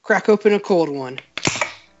crack open a cold one.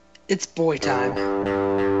 It's boy time.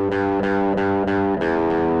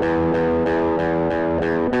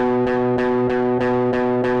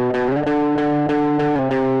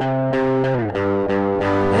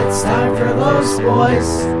 It's time for those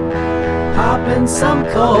boys, popping some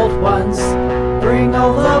cold ones. Bring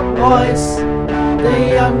all the boys, the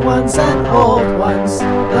young ones and old ones.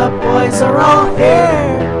 The boys are all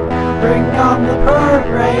here, bring on the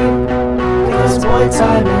parade, because boy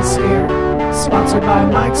time is here. Sponsored by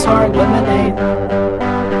Mike's Hard Lemonade.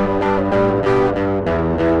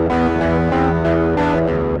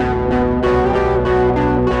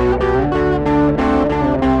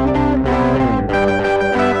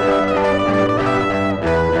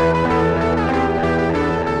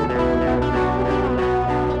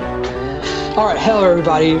 All right, hello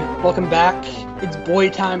everybody. Welcome back. It's Boy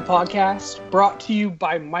Time Podcast, brought to you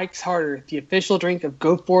by Mike's Harder, the official drink of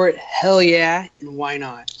Go For It, Hell Yeah, and Why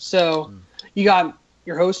Not. So, you got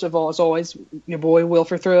your host of all, as always, your boy Will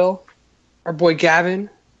for Thrill, our boy Gavin.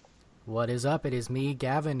 What is up? It is me,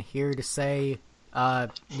 Gavin, here to say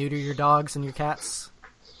neuter your dogs and your cats.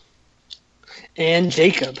 And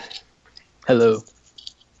Jacob. Hello.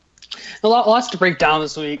 Lots to break down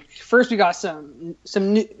this week. First, we got some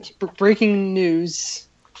breaking news.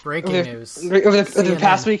 Breaking news. Over the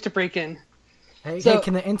past week to break in. Hey,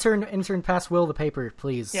 can the intern pass Will the paper,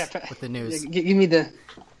 please, with the news? Give me the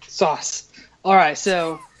sauce. All right,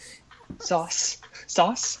 so sauce.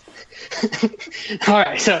 All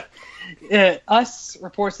right, so Us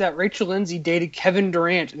reports that Rachel Lindsay dated Kevin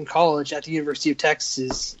Durant in college at the University of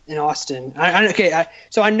Texas in Austin.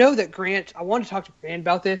 So I know that Grant. I wanted to talk to Grant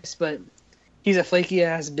about this, but he's a flaky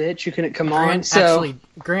ass bitch who couldn't come on. So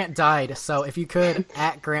Grant died. So if you could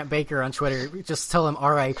at Grant Baker on Twitter, just tell him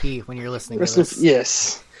R.I.P. when you're listening to this.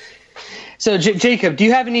 Yes. So Jacob, do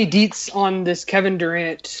you have any deets on this Kevin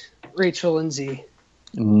Durant, Rachel Lindsay?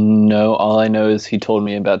 No, all I know is he told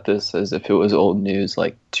me about this as if it was old news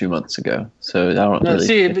like 2 months ago. So I don't really.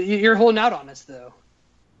 See, but you're holding out on us though.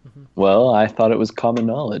 Well, I thought it was common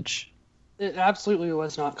knowledge. It absolutely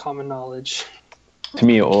was not common knowledge. To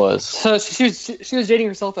me, it was. So she was dating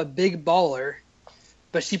herself a big baller,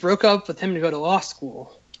 but she broke up with him to go to law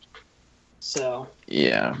school. So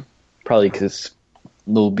yeah, probably because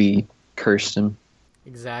Lil B cursed him.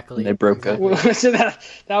 Exactly. They broke up. So that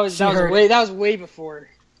was way before.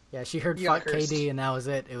 Yeah, she heard fuck KD and that was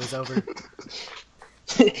it. It was over.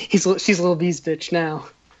 She's Lil B's bitch now.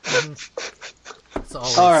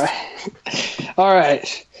 All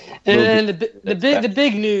right. And then the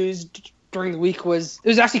big news during the week was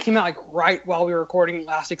actually came out like right while we were recording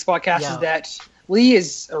last week's podcast is that Lee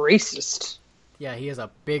is a racist. Yeah, he is a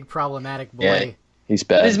big problematic boy. Yeah, he's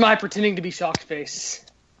bad. This is my pretending to be shocked face.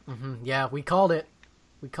 Mm-hmm. Yeah, we called it.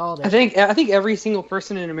 I think every single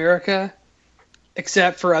person in America,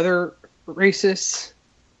 except for other racists,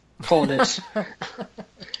 called it.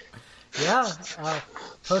 Yeah,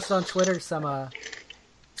 post on Twitter some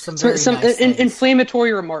very nice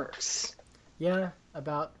inflammatory remarks. Yeah,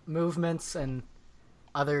 about movements and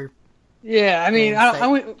other. Yeah, I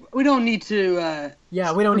mean, we don't need to. We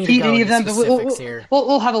don't need to go any into of them. specifics here.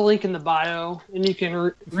 We'll have a link in the bio, and you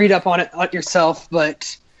can read up on it yourself.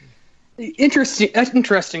 But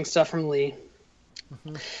interesting stuff from Lee.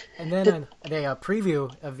 Mm-hmm. And then a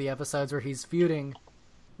preview of the episodes where he's feuding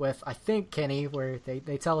with, I think, Kenny, where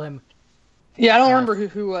they tell him. Yeah, I don't remember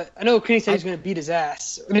who. I know Kenny said he's going to beat his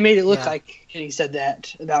ass. They made it look like Kenny said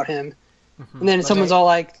that about him. Mm-hmm. And then someone's all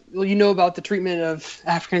like, "Well, you know about the treatment of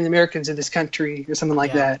African Americans in this country," or something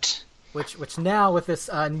like that. Which now with this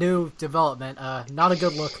new development, not a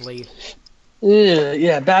good look, Lee.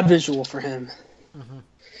 Yeah, bad visual for him. Mm-hmm.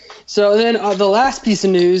 So then the last piece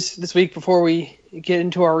of news this week before we get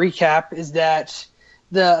into our recap is that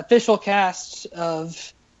the official cast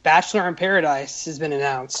of Bachelor in Paradise has been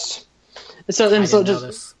announced. So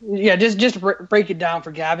just break it down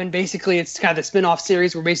for Gavin. Basically, it's kind of the spin-off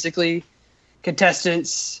series where basically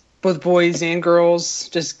contestants, both boys and girls,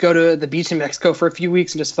 just go to the beach in Mexico for a few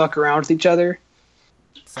weeks and just fuck around with each other.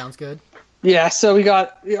 Sounds good. Yeah, so we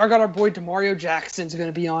got our boy Demario Jackson's going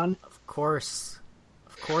to be on. Of course,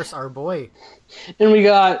 our boy. And we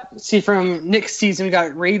got, from Nick's season, we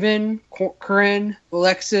got Raven, Corinne,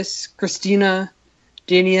 Alexis, Christina,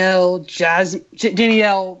 Danielle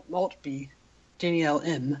Maltby, Danielle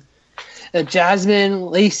M, Jasmine,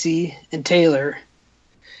 Lacey, and Taylor.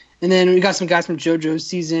 And then we got some guys from JoJo's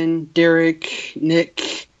season: Derek,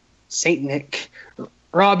 Nick, Saint Nick,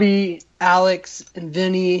 Robbie, Alex, and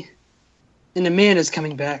Vinny. And Amanda's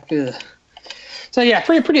coming back. Ugh. So yeah,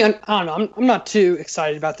 pretty. I don't know. I'm not too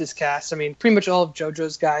excited about this cast. I mean, pretty much all of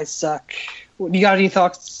JoJo's guys suck. You got any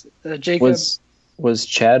thoughts, Jacob? Was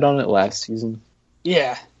Chad on it last season?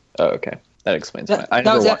 Yeah. Oh, okay. That explains why. That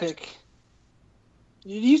was epic.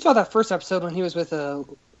 You saw that first episode when he was with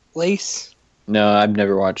Lace? No, I've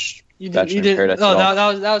never watched Bachelor in Paradise at Oh,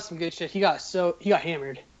 all. that was some good shit. He got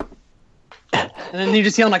hammered. And then he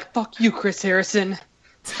just yelled like, "Fuck you, Chris Harrison."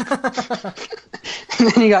 And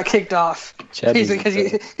then he got kicked off.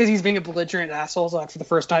 Because he's being a belligerent asshole. So after the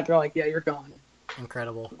first night, they're like, "Yeah, you're gone."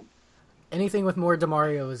 Incredible. Anything with more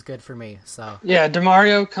DeMario is good for me. So yeah,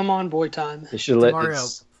 DeMario, come on, boy time. They should let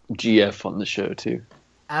his GF on the show too.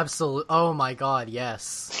 Absolutely. Oh my god,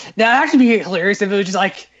 yes. That'd actually be hilarious if it was just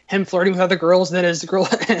like him flirting with other girls, and then his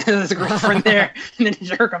girlfriend there, and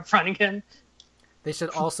then her confronting him. They should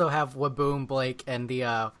also have Waboom, Blake, and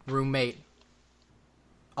the roommate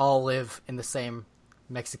all live in the same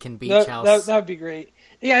Mexican beach house. That would be great.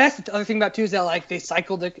 Yeah, that's the other thing about it too, is that like they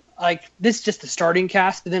cycled this is just the starting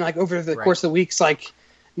cast, but then like over the course of the weeks, like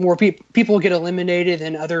more people get eliminated,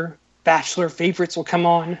 and other Bachelor favorites will come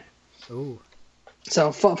on. Ooh.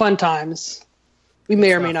 So fun times. We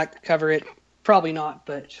may or may not cover it. Probably not,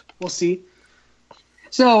 but we'll see.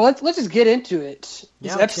 So let's just get into it.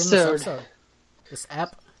 This episode. This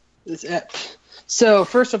ep. So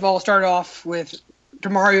first of all, start off with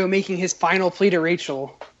DeMario making his final plea to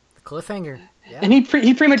Rachel. The cliffhanger. Yeah. And he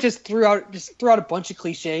pretty much just threw out a bunch of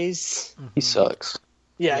cliches. Mm-hmm. He sucks.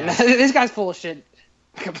 Yeah. This guy's full of shit,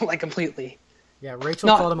 like completely. Yeah, Rachel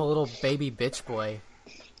called him a little baby bitch boy.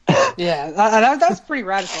 Yeah, that's pretty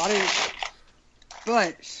radical.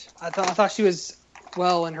 But I thought she was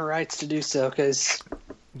well in her rights to do so, because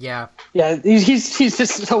yeah, he's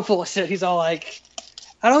just so full of shit. He's all like,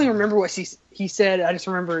 I don't even remember what he said. I just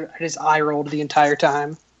remember his eye rolled the entire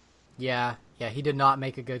time. Yeah, he did not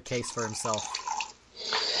make a good case for himself.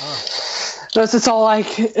 So it's all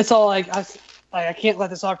like I can't let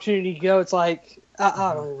this opportunity go. It's like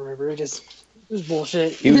I don't even remember. It was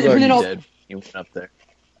bullshit. He was already dead. He went up there.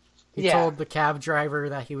 He told the cab driver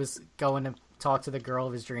that he was going to talk to the girl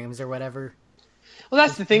of his dreams or whatever. Well,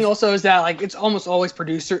 that's the thing also, is that like it's almost always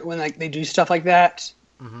producer when like they do stuff like that.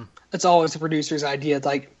 Mm-hmm. It's always the producer's idea. It's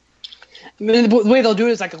like, I mean, the way they'll do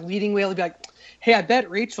it is like a leading way. They'll be like, "Hey, I bet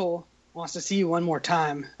Rachel wants to see you one more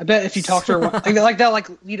time. I bet if you talk to her, like they'll like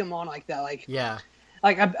lead him on like that. Like, yeah,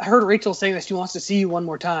 like I heard Rachel saying that she wants to see you one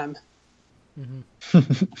more time."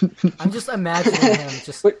 Mm-hmm. I'm just imagining him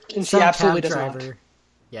just and she absolutely does driver. Not.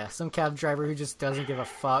 Yeah, some cab driver who just doesn't give a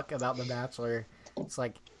fuck about The Bachelor. It's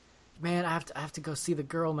like, man, I have to go see the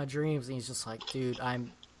girl of my dreams, and he's just like, dude,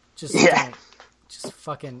 I'm just just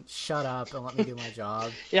fucking shut up and let me do my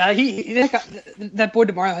job. Yeah, that boy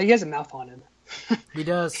DeMario, he has a mouth on him. He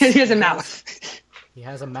does. He has a mouth. He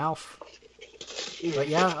has a mouth. But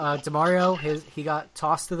yeah, DeMario, he got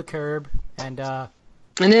tossed to the curb, and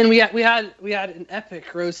then we had an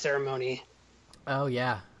epic rose ceremony. Oh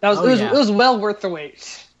yeah, it was well worth the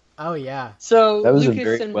wait. Oh yeah. So that was a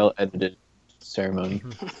very well edited ceremony.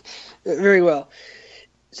 Very well.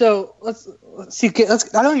 So let's see. I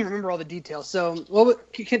don't even remember all the details. So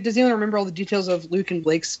does anyone remember all the details of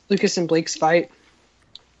Lucas and Blake's fight?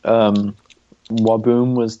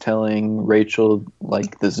 Waboom was telling Rachel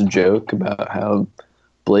like this joke about how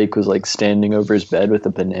Blake was like standing over his bed with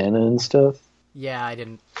a banana and stuff. Yeah, I did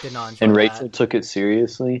not enjoy And that. Rachel took it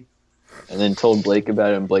seriously, and then told Blake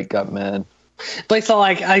about it, and Blake got mad. Blake's all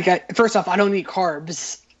like, first off, I don't eat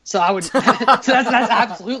carbs, so I would. So that's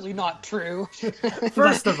absolutely not true.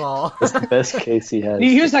 First of all, that's the best case he had.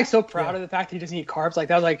 He was like so proud of the fact that he doesn't eat carbs. Like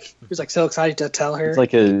that was like he was like so excited to tell her. It's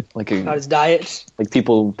like a about his diet. Like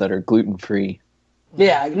people that are gluten free.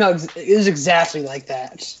 Yeah, no, it was exactly like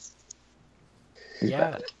that.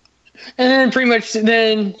 Yeah. And then pretty much,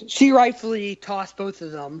 then she rightfully tossed both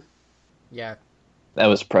of them. Yeah. That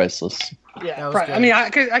was priceless. Yeah, I mean, I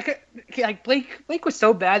could like Blake was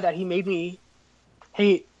so bad that he made me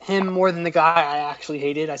hate him more than the guy I actually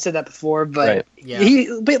hated. I said that before, but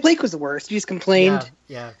Blake was the worst. He just complained.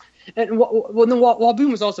 Yeah. And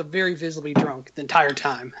Waboom was also very visibly drunk the entire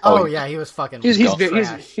time. Oh yeah, he was fucking. He was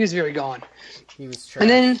very gone. He was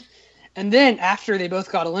trash. And then after they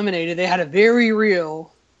both got eliminated, they had a very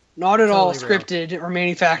real, not at all scripted or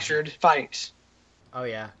manufactured fight. Oh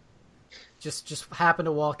yeah. Just happened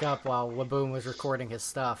to walk up while Waboom was recording his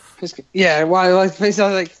stuff. While he's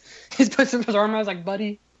like, he's put his arm out, I was like,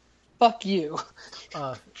 buddy, fuck you.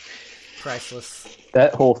 Priceless.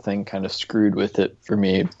 That whole thing kind of screwed with it for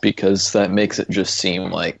me, because that makes it just seem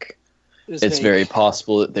like it's very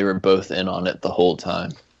possible that they were both in on it the whole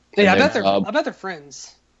time. Yeah, I bet they're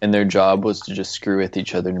friends. And their job was to just screw with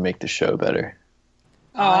each other to make the show better.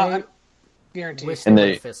 I guarantee. Wish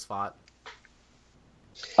they fist fought.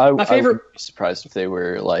 My favorite. I would be surprised if they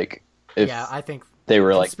were like. I think they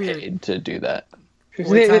were like paid to do that.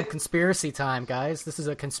 Conspiracy time, guys. This is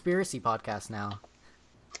a conspiracy podcast now.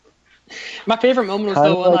 My favorite moment was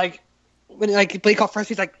though when Blake called first.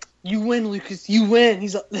 He's like, "You win, Lucas. You win."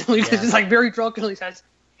 Lucas is like very drunk and he says,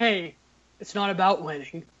 "Hey, it's not about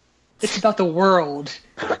winning. It's about the world,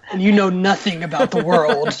 and you know nothing about the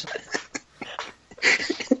world."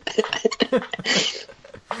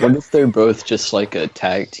 What if they're both just like a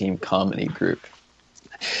tag team comedy group?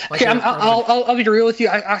 Okay, I'll be real with you.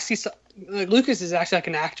 I see Lucas is actually like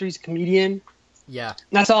an actor. He's a comedian. Yeah,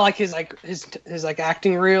 and I saw like his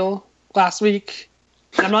acting reel last week.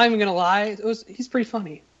 And I'm not even gonna lie, he's pretty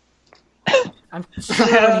funny. I'm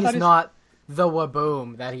sure he's not the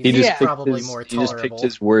waboom that he's probably more tolerable. He just picked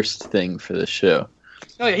his worst thing for the show.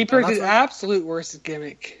 Oh yeah, he picked his absolute worst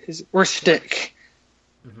gimmick, his worst shtick.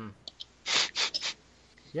 Mm-hmm.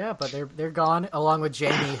 Yeah, but they're gone along with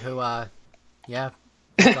Jamie, who gone.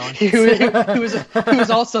 who was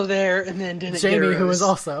also there and then didn't. Jamie, who was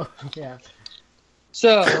also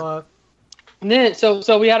So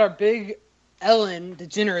we had our big Ellen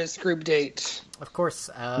DeGeneres group date. Of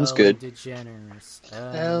course, Ellen DeGeneres.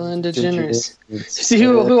 Ellen DeGeneres. See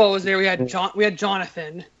who all was there? We had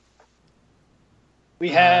Jonathan. We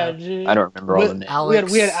had I don't remember all the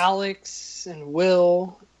names. We had Alex and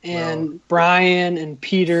Will and Brian and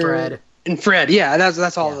Peter and Fred. Yeah,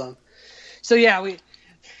 that's all of them. So we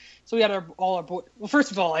had all our boys. Well,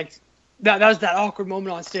 first of all, like that was that awkward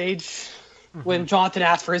moment on stage when Jonathan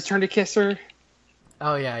asked for his turn to kiss her.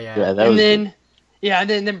 Oh yeah. And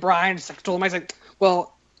then Brian just like told him, I was like,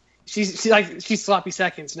 well, she's sloppy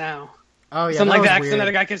seconds now. Oh yeah, something like that. Because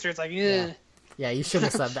another guy kissed her. It's like, yeah, you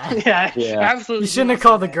shouldn't have said that. yeah, absolutely. You shouldn't have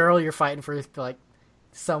called the girl you're fighting for like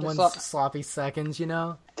someone's sloppy seconds. You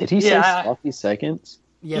know? Did he say sloppy seconds?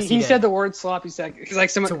 Yes, he said the word sloppy seconds. Cause like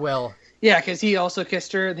someone to Will. Yeah, because he also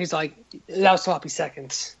kissed her, and he's like, that was sloppy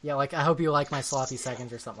seconds. Yeah, like, I hope you like my sloppy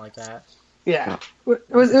seconds or something like that. Yeah.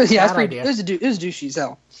 It was a douchey as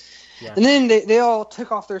hell. Yeah. And then they all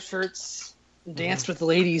took off their shirts and danced with the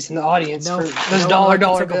ladies in the audience for those dollar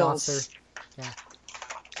bills. Yeah.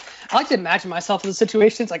 I like to imagine myself in the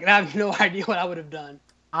situations, like, and I have no idea what I would have done.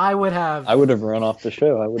 I would have run off the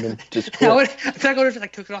show. I would have just quit. I think I would have just,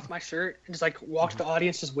 like, took it off my shirt and just, like, walked the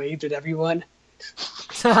audience, just waved at everyone.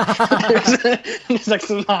 Just like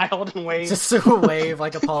smiled and waved. Just a wave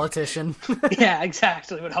like a politician. Yeah,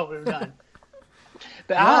 exactly what I would have done.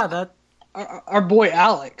 But our boy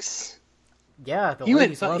Alex. Yeah, he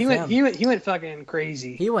went fucking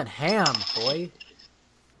crazy. He went ham, boy.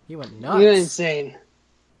 He went nuts. He went insane.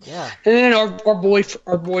 Yeah. And then our boy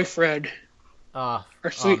Fred. Our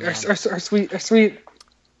sweet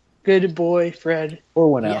good boy, Fred.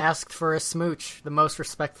 He asked for a smooch, the most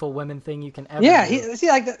respectful women thing you can ever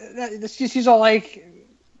do. She's all like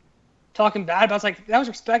talking bad about. It's like that was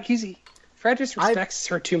respect. Fred just respects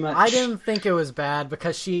her too much. I didn't think it was bad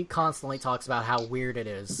because she constantly talks about how weird it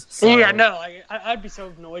is. So. Yeah, no, I'd be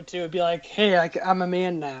so annoyed too. It'd be like, hey, I'm a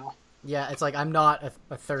man now. Yeah, it's like I'm not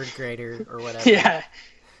a third grader or whatever. Yeah.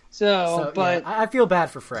 So but I feel bad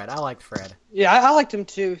for Fred. I liked Fred. Yeah, I liked him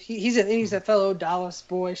too. He's a fellow Dallas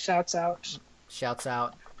boy. Shouts out.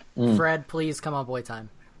 Fred, please come on Boy Time.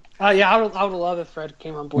 Yeah, I would love if Fred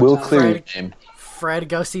came on Boy Time. We'll clear your name. Fred,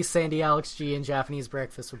 go see Sandy Alex G and Japanese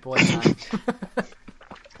Breakfast with Boy Time.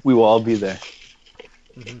 We will all be there.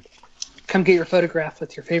 Mm-hmm. Come get your photograph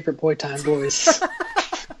with your favorite Boy Time boys.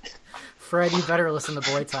 Fred, you better listen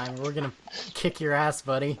to Boy Time. We're gonna kick your ass,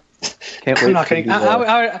 buddy. Can't wait. I'm not kidding.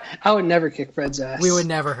 I would never kick Fred's ass. We would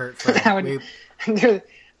never hurt Fred.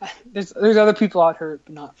 There's other people I'd hurt,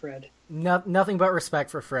 but not Fred. Nothing but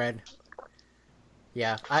respect for Fred.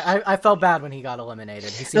 Yeah, I felt bad when he got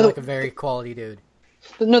eliminated. He seemed like a very quality dude.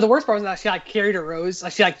 No, the worst part was that she carried a rose.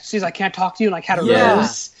 She's like, can't talk to you, and had a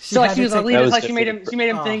rose. So she was leading. Like she made him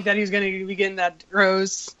think that he was going to be getting that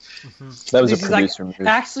rose. Mm-hmm. That was a producer move.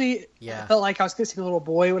 Actually, I felt like I was kissing a little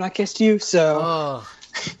boy when I kissed you. So.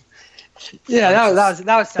 Yeah,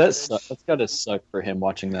 that was savage. That's gotta suck for him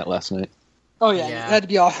watching that last night. Oh yeah, it had to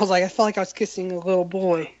be awful. I felt like I was kissing a little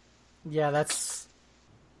boy. Yeah, that's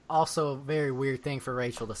also a very weird thing for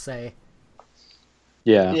Rachel to say.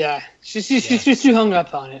 Yeah. Yeah, she's too hung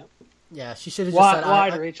up on it. Yeah, she should have just said.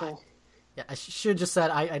 Why, Rachel? She should have just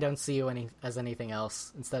said, "I don't see you as anything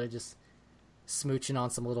else," instead of just smooching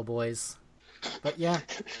on some little boys. But yeah,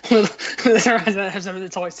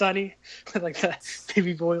 it's Always Sunny, like that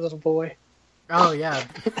baby boy, little boy. Oh yeah,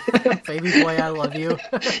 baby boy, I love you.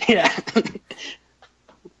 Yeah.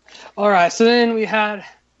 All right, so then we had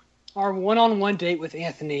our one-on-one date with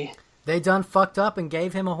Anthony. They done fucked up and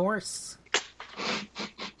gave him a horse.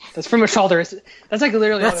 That's pretty much all there is. That's like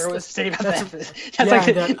literally all there was to say about that. That's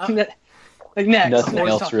like next. Nothing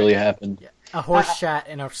else really happened. Yeah. A horse shat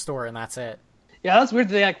in a store, and that's it. Yeah, that's weird.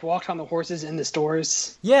 They like walked on the horses in the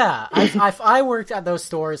stores. Yeah, if I worked at those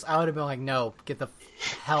stores, I would have been like, no, get the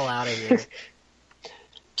hell out of here.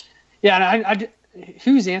 Yeah, and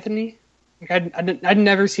who's Anthony? Like I'd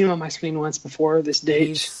never seen him on my screen once before this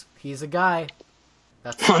date. He's a guy.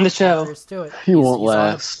 That's on the show. To it. He won't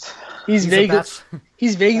last. He's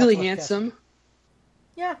vaguely handsome.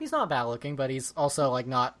 Yeah, he's not bad looking, but he's also like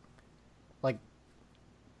not like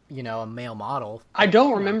a male model. I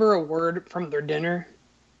don't remember a word from their dinner.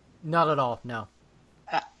 Not at all. No.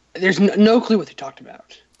 There's no clue what they talked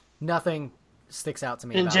about. Nothing sticks out to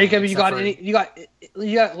me. And about Jacob, him,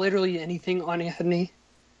 you got literally anything on Anthony?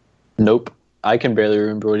 Nope. I can barely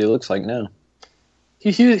remember what he looks like now.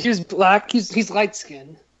 He was black. He's light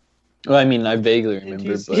skinned. Well, I mean, I vaguely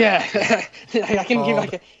remember. But... Yeah, I can give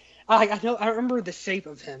like I know. I remember the shape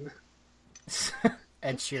of him.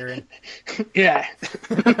 Ed Sheeran. Yeah.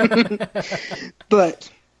 But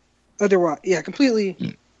otherwise, yeah,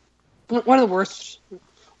 completely. One of the worst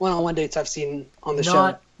one-on-one dates I've seen on the show.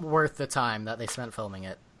 Not worth the time that they spent filming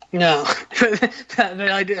it. No.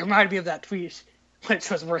 It reminded me of that tweet, which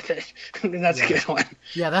was worth it. And that's a good one.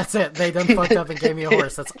 Yeah, that's it. They done fucked up and gave me a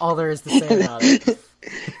horse. That's all there is to say about it.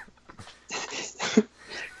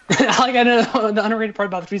 I know the underrated part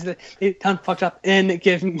about the tweet is that they done fucked up and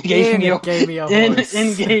gave me a horse.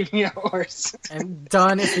 And gave me a horse. And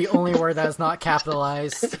done is the only word that is not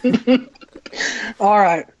capitalized. All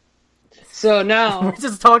right. So now we're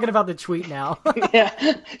just talking about the tweet now.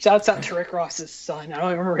 Yeah. Shouts out to Rick Ross's son. I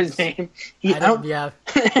don't remember his name. Yeah.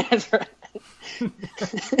 That's right.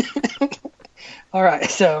 All right.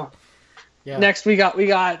 So next we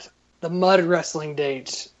got the mud wrestling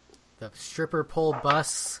date. The stripper pole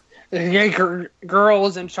bus. Yeah, girl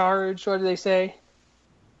was in charge. What did they say?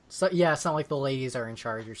 So yeah, it's not like the ladies are in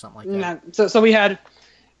charge or something like that. So we had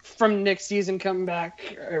from next season coming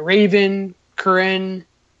back Raven, Corinne,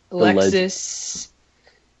 Alexis,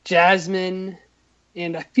 Jasmine,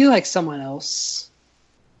 and I feel like someone else.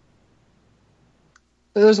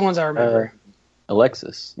 But those are the ones I remember.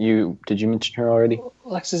 Alexis, did you mention her already?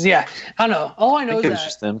 Alexis, yeah. I don't know. All I know is that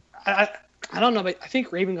just them. I don't know, but I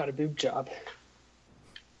think Raven got a boob job.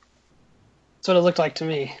 That's what it looked like to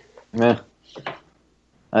me. Yeah.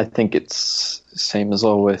 I think it's same as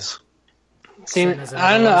always. Same as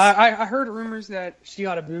I don't know. I heard rumors that she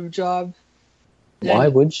got a boob job. Why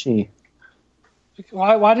would she?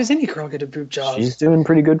 Why does any girl get a boob job? She's doing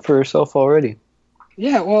pretty good for herself already.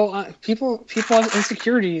 Yeah, well, people have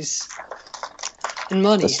insecurities and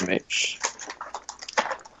money.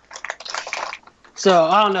 So,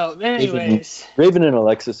 I don't know. Anyways. Raven and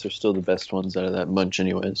Alexis are still the best ones out of that bunch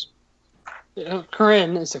anyways.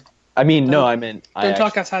 Corinne is a... I mean, no, I meant... Don't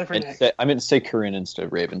talk outside of her neck. I meant to say Corinne instead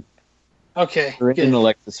of Raven. Okay, Corinne and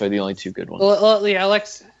Alexis are the only two good ones. Well, yeah,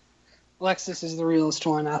 Alexis is the realest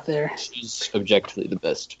one out there. She's objectively the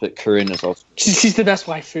best, but Corinne is also... She's the best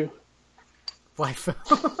waifu. Bachelor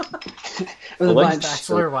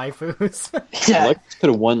waifus. Yeah. Alexis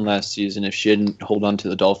could have won last season if she didn't hold on to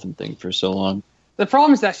the dolphin thing for so long. The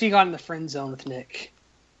problem is that she got in the friend zone with Nick.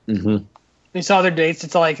 Mm-hmm. We saw their dates.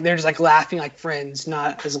 It's like they're just like laughing like friends,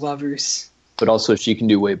 not as lovers. But also, she can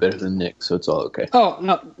do way better than Nick, so it's all okay. Oh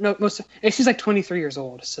no! She's like 23 years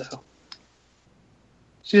old, so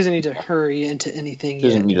she doesn't need to hurry into anything. She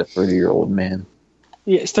doesn't need a 30-year-old man.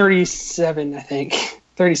 Yeah, it's 37, I think.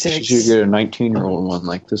 36. She should get a 19-year-old one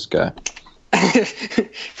like this guy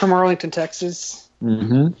from Arlington, Texas.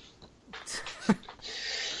 Mm-hmm.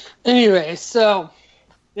 Anyway, so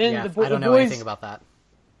then I don't know anything about that.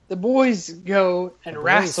 The boys go and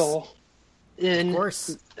wrestle in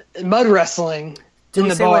mud wrestling in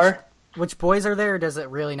the bar. Which boys are there, or does it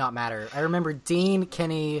really not matter? I remember Dean,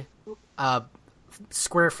 Kenny,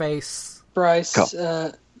 Squareface, Bryce,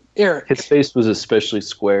 Eric. His face was especially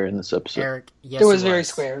square in this episode. Eric, yes, it was very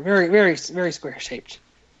square, very, very, very square shaped.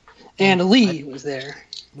 And Lee was there.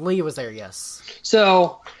 Lee was there, yes.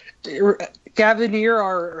 So, Gavin, you're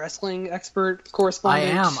our wrestling expert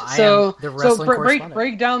correspondent. I am the wrestling correspondent.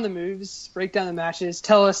 Break down the moves, break down the matches.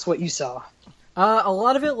 Tell us what you saw. A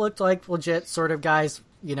lot of it looked like legit sort of guys,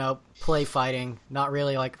 play fighting, not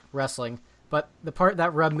really like wrestling. But the part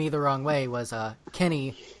that rubbed me the wrong way was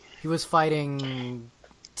Kenny. He was fighting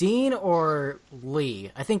Dean or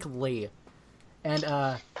Lee. I think Lee.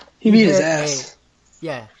 And he beat his ass.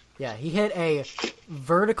 Yeah, he hit a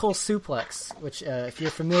vertical suplex, which, if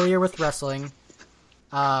you're familiar with wrestling,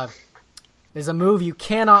 is a move you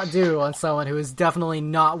cannot do on someone who is definitely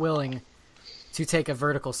not willing to take a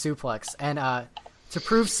vertical suplex. And to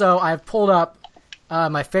prove so, I've pulled up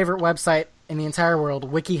my favorite website in the entire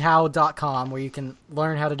world, wikihow.com, where you can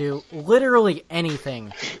learn how to do literally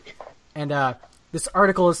anything. And this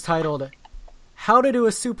article is titled, How to Do a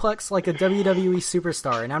Suplex Like a WWE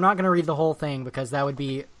Superstar. And I'm not going to read the whole thing because that would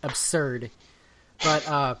be absurd.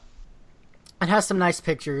 But it has some nice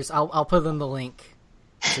pictures. I'll put in the link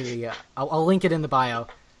to the... I'll link it in the bio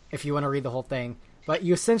if you want to read the whole thing. But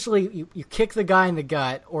you essentially, you kick the guy in the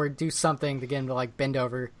gut or do something to get him to like bend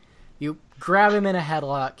over. You grab him in a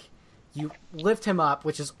headlock. You lift him up,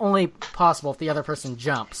 which is only possible if the other person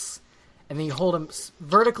jumps. And then you hold him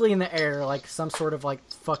vertically in the air like some sort of like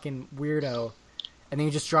fucking weirdo. And then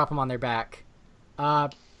you just drop him on their back. Yeah,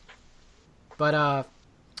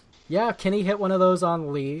 Kenny hit one of those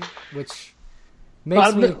on Lee, which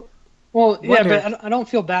makes me... Well, yeah, but I don't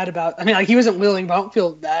feel bad about... I mean, like, he wasn't willing, but I don't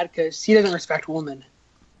feel bad because he doesn't respect women.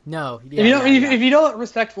 No. Yeah, if you don't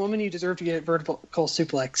respect women, you deserve to get vertical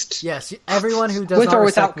suplexed. Yes, everyone who does not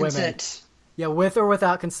respect women... Consent. Yeah, with or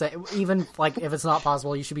without consent. Even, like, if it's not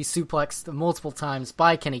possible, you should be suplexed multiple times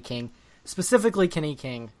by Kenny King. Specifically Kenny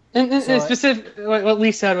King. And what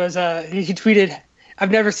Lee said was, he tweeted,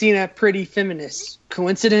 "I've never seen a pretty feminist.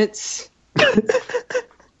 Coincidence?"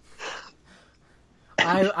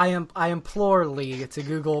 I implore Lee to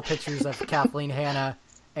Google pictures of Kathleen Hanna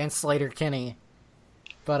and Slater Kinney.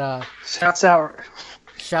 But shouts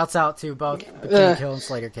out to both Bikini Kill and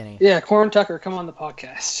Slater Kinney. Yeah, Corin Tucker, come on the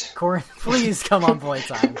podcast. Corin, please come on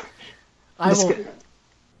Playtime. I will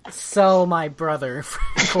sell my brother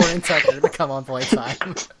for Corin Tucker to come on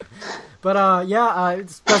Playtime. But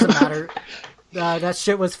it doesn't matter. That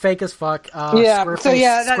shit was fake as fuck.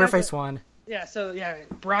 Squareface won. Yeah,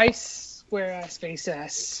 Bryce Square-ass face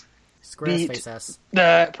ass. Face ass.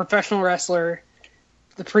 The professional wrestler,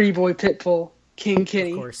 the pretty boy Pitbull, King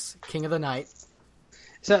Kenny. Of course, King of the Night.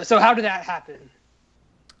 So how did that happen?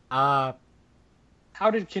 How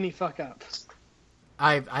did Kenny fuck up?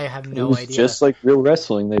 I have no idea. Just like real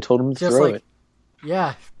wrestling, they told him to throw it.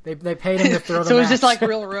 Yeah, they paid him to throw the So match. It's just like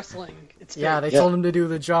real wrestling. They told him to do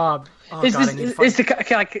the job. Oh, because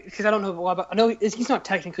I don't know a lot about. I know he's not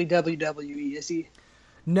technically WWE, is he?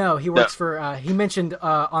 No, he works for. He mentioned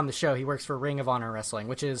on the show he works for Ring of Honor Wrestling,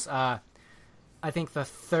 which is I think the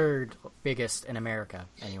third biggest in America.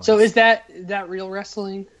 Anyways. So is that real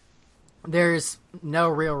wrestling? There's no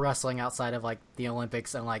real wrestling outside of like the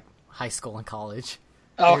Olympics and like high school and college.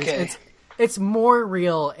 Okay. It's more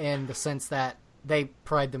real in the sense that they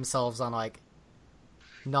pride themselves on like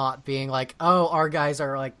not being like, oh, our guys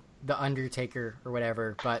are like the Undertaker or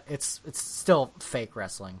whatever, but it's still fake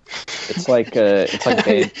wrestling. It's like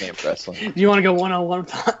band camp wrestling. You want to go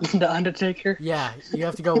 1-on-1 with the Undertaker? Yeah, you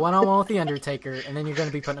have to go 1-on-1 with the Undertaker, and then you're going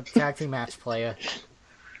to be putting up a tag team match playa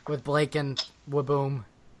with Blake and Waboom.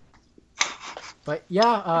 But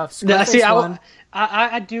yeah,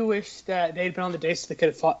 I do wish that they'd been on the date so they could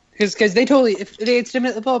have fought, because they totally, if they had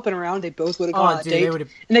still been around, they both would have gone on a date, and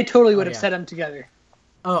they totally would have set them together.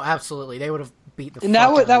 Oh, absolutely, they would have beat the fuck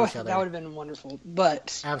out of each other. That would have been wonderful,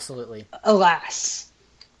 but absolutely, alas.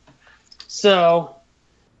 So,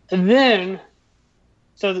 and then,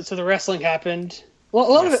 so the wrestling happened. Well,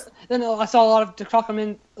 a lot of it. Then I saw a lot of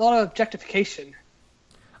objectication.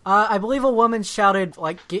 I believe a woman shouted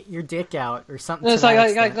like, "Get your dick out" or something. It's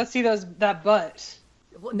like let's see that butt.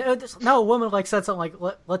 No, a woman like said something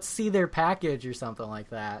like, let's see their package or something like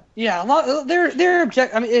that. Yeah, a lot. They're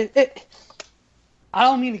object. I mean, I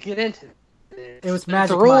don't mean to get into it. It was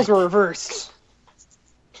Magic The rules Mike. were reversed.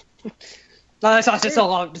 No, I just saw a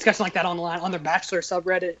lot of discussion like that online on their Bachelor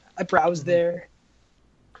subreddit. I browsed there.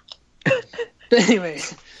 But anyway,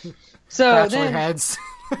 so Bachelor heads.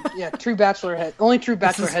 Yeah, true Bachelor head. Only true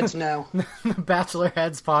Bachelor heads know. The Bachelor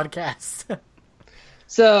Heads podcast.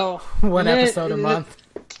 So one episode a month.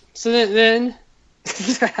 So then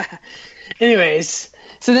anyways,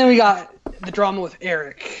 so then we got the drama with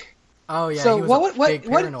Eric. Oh yeah. So he was a big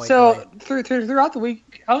paranoid so boy. throughout the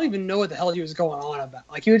week, I don't even know what the hell he was going on about.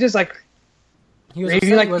 Like he was just like he was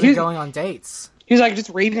upset he wasn't going on dates. He was like just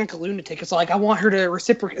raving like a lunatic. It's like I want her to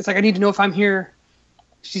reciprocate. It's like I need to know if I'm here.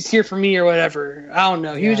 She's here for me or whatever. I don't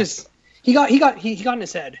know. He was just he got in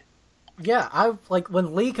his head. Yeah, I like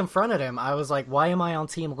when Lee confronted him, I was like, why am I on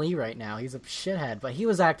Team Lee right now? He's a shithead. But he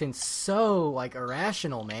was acting so like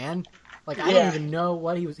irrational, man. Like I don't even know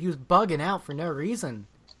what he was bugging out for no reason.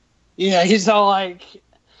 Yeah, he's all like,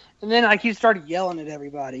 and then like he started yelling at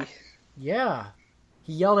everybody. Yeah.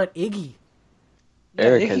 He yelled at Iggy.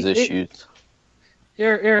 Eric has issues.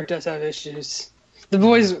 Eric does have issues. The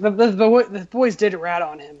boys did rat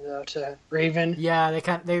on him though to Raven. Yeah,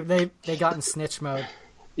 they got in snitch mode.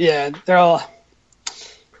 Yeah, they're all.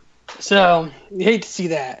 So you hate to see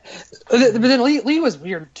that. But then Lee was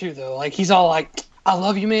weird too, though. Like he's all like, "I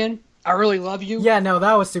love you, man. I really love you." Yeah, no,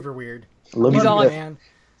 that was super weird. He's all like, man.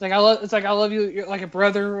 It's like I love you. You're like a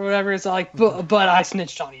brother or whatever. It's like, but I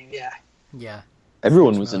snitched on you. Yeah. Yeah.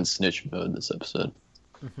 Everyone was in snitch mode this episode.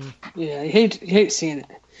 Mm-hmm. Yeah, you hate seeing it.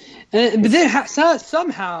 But then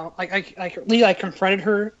somehow, like Lee confronted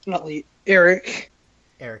her, not Lee, Eric.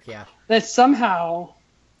 Eric, yeah. That somehow,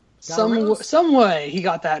 some way he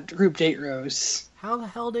got that group date rose. How the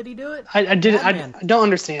hell did he do it? I don't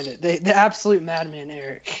understand it. The absolute madman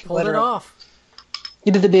Eric pulled it off.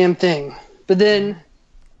 He did the damn thing. But then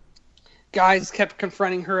guys kept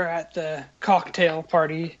confronting her at the cocktail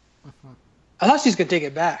party. Mm-hmm. I thought she was gonna take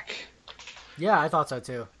it back. Yeah, I thought so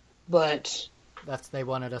too. But they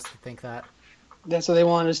wanted us to think that. That's what they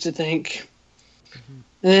wanted us to think. Mm-hmm.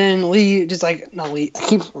 And then Lee, not Lee. I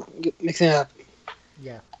keep mixing it up.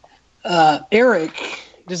 Yeah. Eric,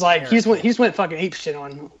 he's went fucking ape shit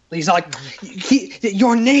on. He's like,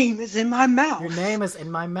 your name is in my mouth. Your name is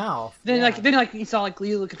in my mouth. Then he saw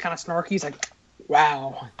Lee looking kind of snarky. He's like,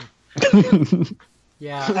 wow.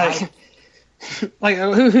 Yeah.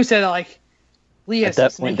 Who said that? Like, Lee at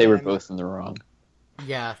that point they were both in the wrong.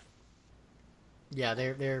 Yeah. Yeah,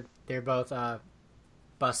 they're both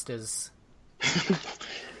bustas.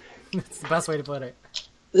 That's the best way to put it.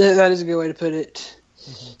 That is a good way to put it.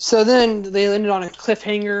 Mm-hmm. So then they ended on a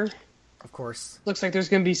cliffhanger. Of course. Looks like there's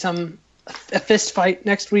going to be a fist fight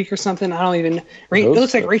next week or something. I don't even. It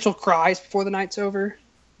looks like Rachel cries before the night's over.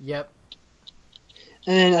 Yep.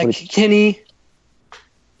 And then Kenny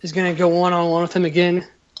is going to go one-on-one with him again.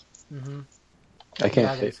 Mm-hmm. I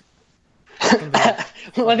can't say.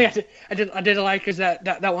 One thing I did like is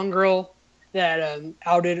that one girl that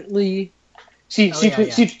outed Lee. She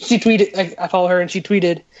tweeted. Like, I follow her and she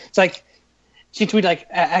tweeted. It's like she tweeted like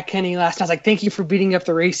at Kenny last night. I was like, "Thank you for beating up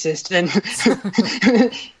the racist." And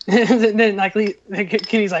then like Lee,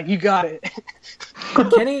 Kenny's like, "You got it."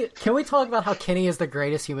 Kenny, can we talk about how Kenny is the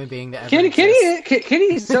greatest human being that ever exists? Kenny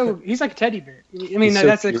he's like a teddy bear. I mean,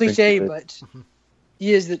 that's a cliche, but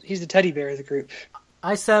he's the teddy bear of the group.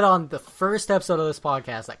 I said on the first episode of this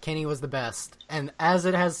podcast that Kenny was the best, and as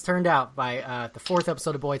it has turned out by the fourth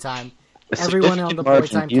episode of Boy Time, everyone on the Boy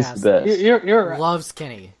Time cast you're right. loves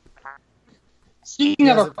Kenny. Speaking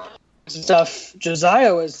of stuff,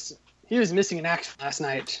 Josiah was missing in action last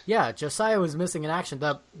night. Yeah, Josiah was missing in action.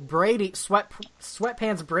 The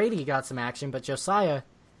Sweatpants Brady got some action, but Josiah,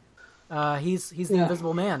 he's the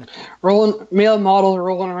invisible man. Male model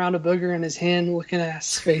rolling around a booger in his hand, looking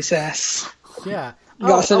face ass. Yeah.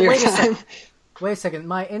 Wait a second.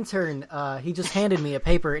 My intern, he just handed me a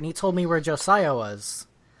paper and he told me where Josiah was.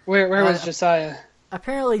 Where was Josiah?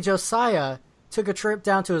 Apparently Josiah took a trip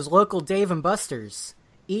down to his local Dave & Buster's.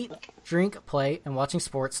 Eat, drink, play, and watching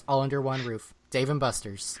sports all under one roof. Dave &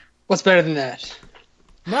 Buster's. What's better than that?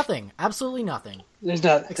 Nothing. Absolutely nothing. There's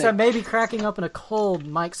nothing. Except maybe cracking open a cold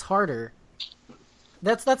Mike's Harder.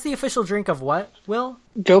 That's the official drink of what, Will?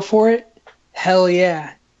 Go for it. Hell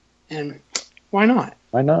yeah. And why not?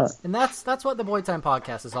 Why not? And that's what the Boy Time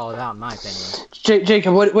podcast is all about, in my opinion.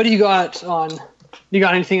 Jacob, what do you got on? You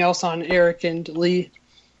got anything else on Eric and Lee?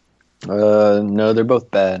 No, they're both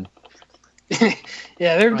bad.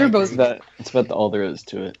 Yeah, they're both. It's about all there is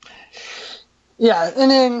to it. Yeah, and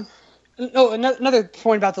then another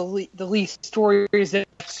point about the Lee story is that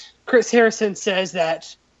Chris Harrison says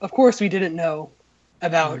that, of course, we didn't know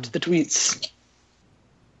about the tweets.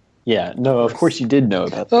 Yeah, no, of course you did know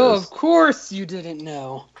about those. Oh, of course you didn't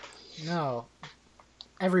know. No.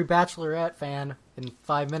 Every Bachelorette fan in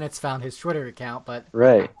 5 minutes found his Twitter account, but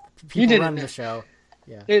right. People running the show.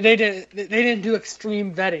 Yeah. They didn't do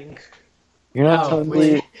extreme vetting. You're not telling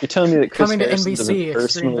me. You're telling me that Chris Harrison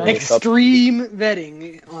NBC, extreme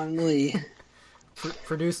vetting on Lee.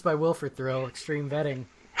 Produced by Wilford Thrill. Extreme vetting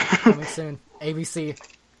coming soon. ABC.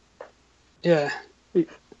 Yeah.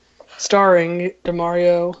 Starring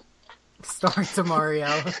Demario.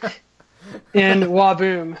 And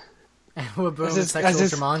Waboom. And Waboom and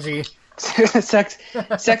Sexual Jumanji.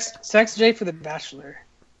 Sex J for The Bachelor.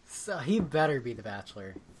 So he better be The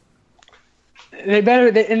Bachelor. They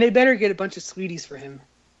better get a bunch of sweeties for him.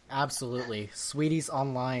 Absolutely. Sweeties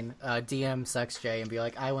online, DM Sex J and be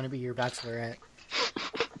like, I want to be your Bachelorette.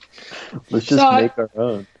 Let's just make our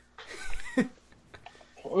own.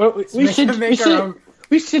 We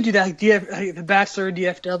should do that, like The Bachelor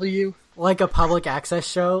DFW. Like a public access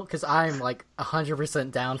show, because I'm like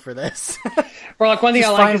 100% down for this. Or like one thing I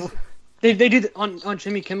like is they do on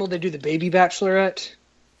Jimmy Kimmel, they do the Baby Bachelorette.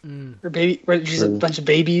 Where just a bunch of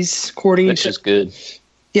babies courting each other. Which is good.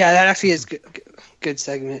 Yeah, that actually is good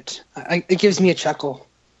segment. It gives me a chuckle.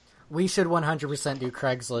 We should 100% do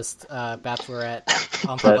Craigslist Bachelorette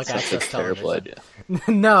on public access television. Terrible idea.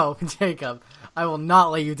 No, Jacob, I will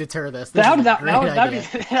not let you deter this.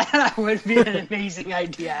 That would be an amazing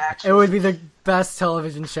idea. Actually, it would be the best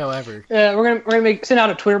television show ever. We're gonna send out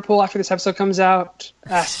a Twitter poll after this episode comes out,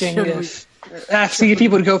 asking if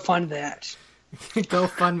people to go fund that. Go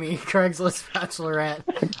fund me, Craigslist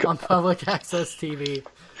Bachelorette on public access TV.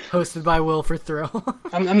 Hosted by Will for Thrill.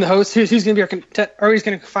 I'm the host. Who's going to be or he's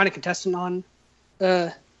going to find a contestant on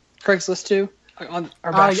Craigslist too? On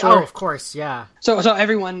our Bachelor? Of course, yeah. So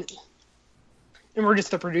everyone, and we're just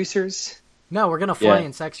the producers? No, we're going to fly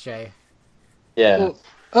in Sex J. Yeah.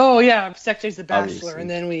 Well, Sex J's the Bachelor, obviously. And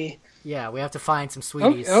then we... Yeah, we have to find some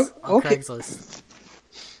sweeties on Craigslist.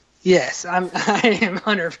 Yes, I'm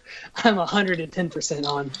 110%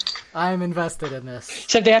 on. I'm invested in this.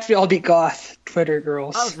 Except they have to all be goth Twitter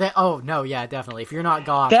girls. No, yeah, definitely. If you're not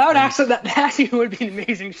goth, that actually would be an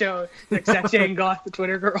amazing show. Like Sex J and goth the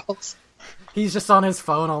Twitter girls. He's just on his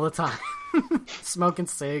phone all the time, smoking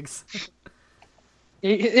cigs.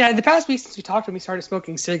 Yeah, the past week since we talked to him, he started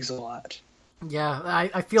smoking cigs a lot. Yeah,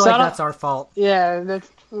 I feel like that's our fault. Yeah,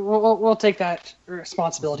 we'll take that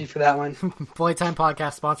responsibility for that one. Playtime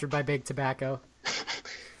Podcast sponsored by Big Tobacco.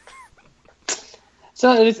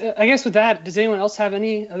 So I guess with that, does anyone else have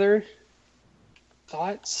any other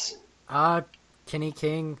thoughts? Kenny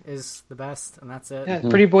King is the best, and that's it. Yeah,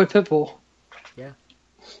 Pretty Boy Pitbull. Yeah.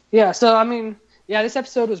 Yeah, so this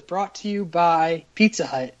episode was brought to you by Pizza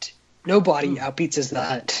Hut. Nobody out-pizzas the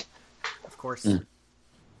Hut. Of course.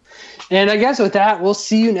 And I guess with that, we'll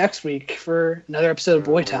see you next week for another episode of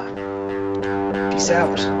Boy Time. Peace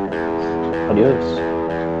out. Adios.